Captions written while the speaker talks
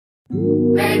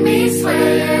Make me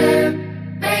sweat,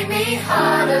 make me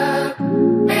harder,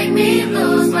 make me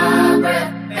lose my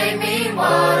breath, make me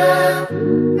water,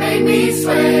 make me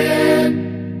sweat,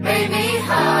 make me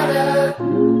harder,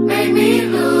 make me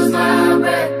lose my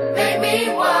breath, make me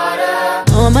water.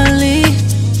 Normally,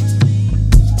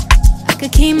 I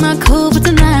could keep my cool, but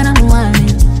tonight I'm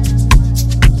whining.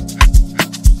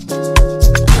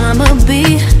 I'ma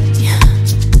be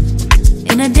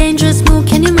in a dangerous mood,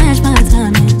 can you match my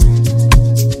timing?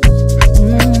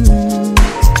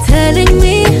 Telling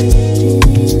me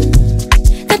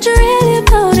that you're really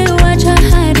about it, what you're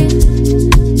hiding.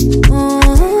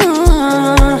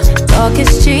 Talk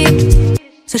is cheap,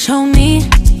 so show me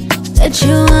that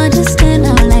you understand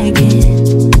how I like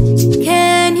it.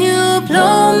 Can you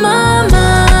blow my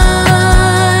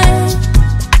mind?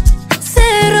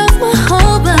 Set off my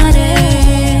whole body.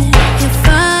 If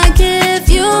I give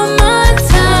you my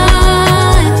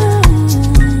time,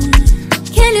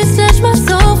 can you snatch my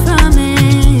soul from me?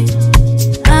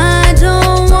 I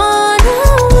don't wanna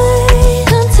wait.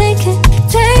 Come take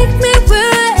me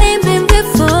where I ain't been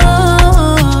before.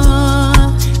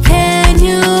 Can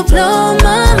you blow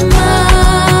my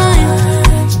mind?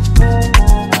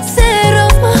 Set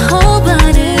off my whole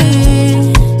body,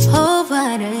 whole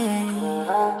body.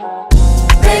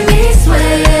 Make me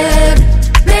sweat,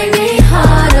 make me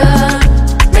harder,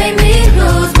 make me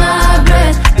lose my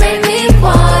breath, make me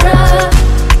water,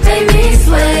 make me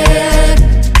sweat,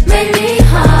 make me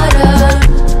harder,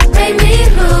 make me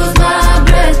lose my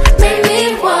breath, make me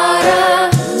water.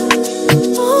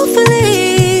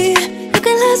 Hopefully, you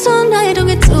can last all night, don't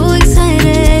get too excited.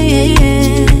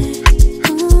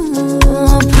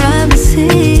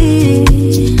 Privacy,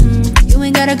 you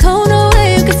ain't gotta go nowhere,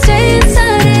 you can stay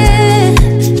inside it.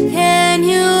 Can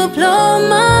you blow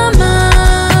my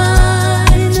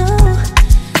mind?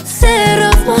 Set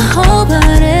off my whole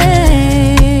body.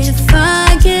 If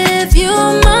I give you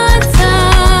my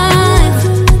time,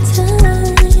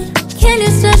 can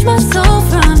you snatch my soul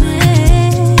from me?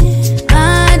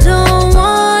 I don't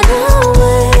wanna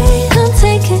wait. Come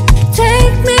take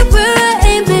me where I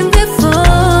ain't been before.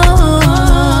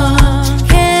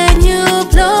 Can you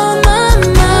blow my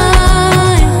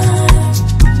mind?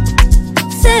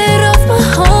 Set off my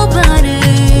whole body,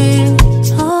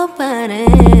 whole body.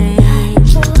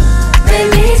 Make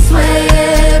me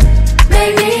sweat,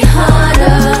 make me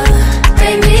harder,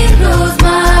 make me lose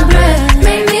my breath,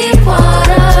 make me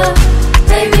water,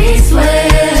 make me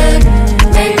sweat,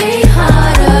 make me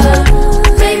harder,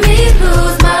 make me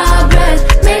lose my breath,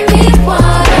 make me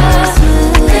water,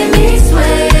 make me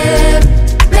sweat,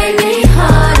 make me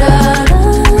harder,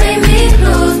 make me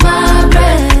lose my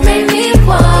breath, make me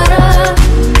water,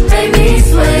 make me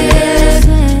sweat,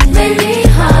 make me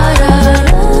harder,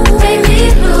 make me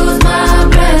lose my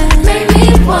breath, make me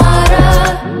water,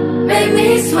 make me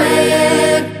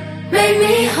sweat, make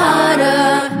me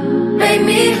harder, make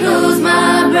me lose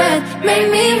my breath, make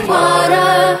me water.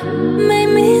 Make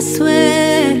me sweat.